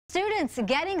Students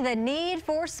getting the need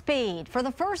for speed. For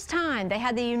the first time, they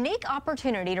had the unique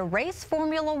opportunity to race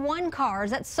Formula One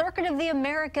cars at Circuit of the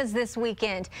Americas this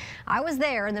weekend. I was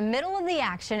there in the middle of the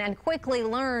action and quickly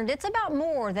learned it's about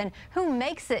more than who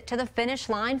makes it to the finish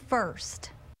line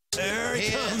first. Here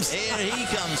he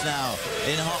comes now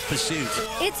in hot pursuit.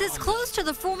 It's as close to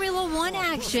the Formula One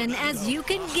action as you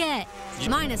can get,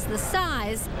 minus the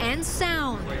size and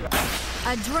sound.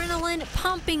 Adrenaline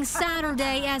pumping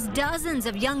Saturday as dozens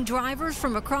of young drivers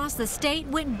from across the state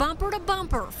went bumper to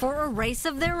bumper for a race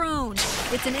of their own.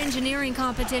 It's an engineering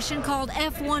competition called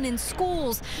F1 in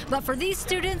schools, but for these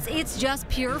students, it's just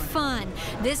pure fun.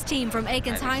 This team from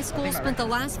Akins High School spent the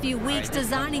last few weeks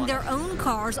designing their own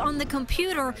cars on the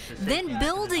computer, then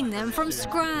building them from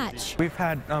scratch. We've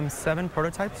had 7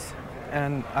 prototypes,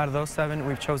 and out of those 7,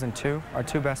 we've chosen 2, our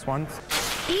 2 best ones.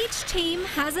 Each team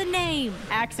has a name.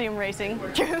 Axiom Racing.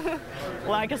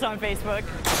 Like us on Facebook.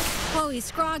 Chloe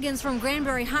Scroggins from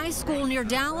Granbury High School near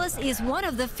Dallas is one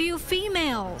of the few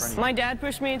females. My dad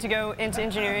pushed me to go into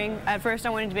engineering. At first I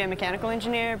wanted to be a mechanical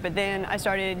engineer, but then I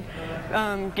started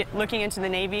looking into the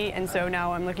Navy, and so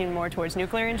now I'm looking more towards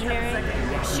nuclear engineering.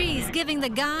 She's giving the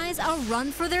guys a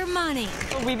run for their money.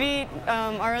 We beat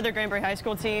our other Granbury High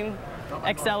School team,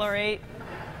 Accelerate,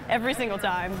 every single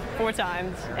time, 4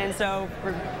 times, and so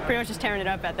we're pretty much just tearing it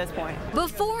up at this point.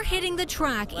 Before hitting the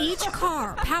track, each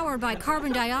car powered by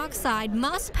carbon dioxide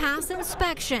must pass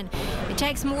inspection. It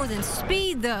takes more than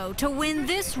speed, though, to win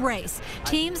this race.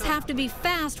 Teams have to be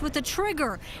fast with the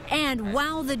trigger and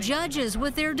wow the judges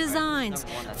with their designs.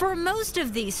 For most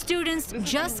of these students,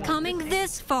 just coming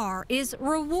this far is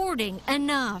rewarding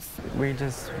enough. We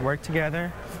just work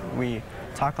together. We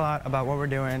talk a lot about what we're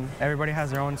doing. Everybody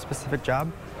has their own specific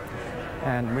job,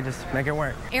 and we just make it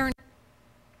work. Aaron,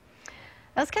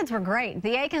 those kids were great.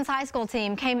 The Akins High School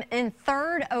team came in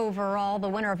 3rd overall. The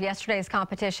winner of yesterday's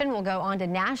competition will go on to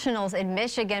nationals in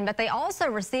Michigan, but they also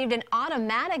received an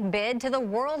automatic bid to the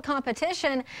world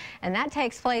competition, and that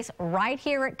takes place right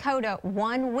here at COTA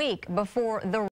 1 week before the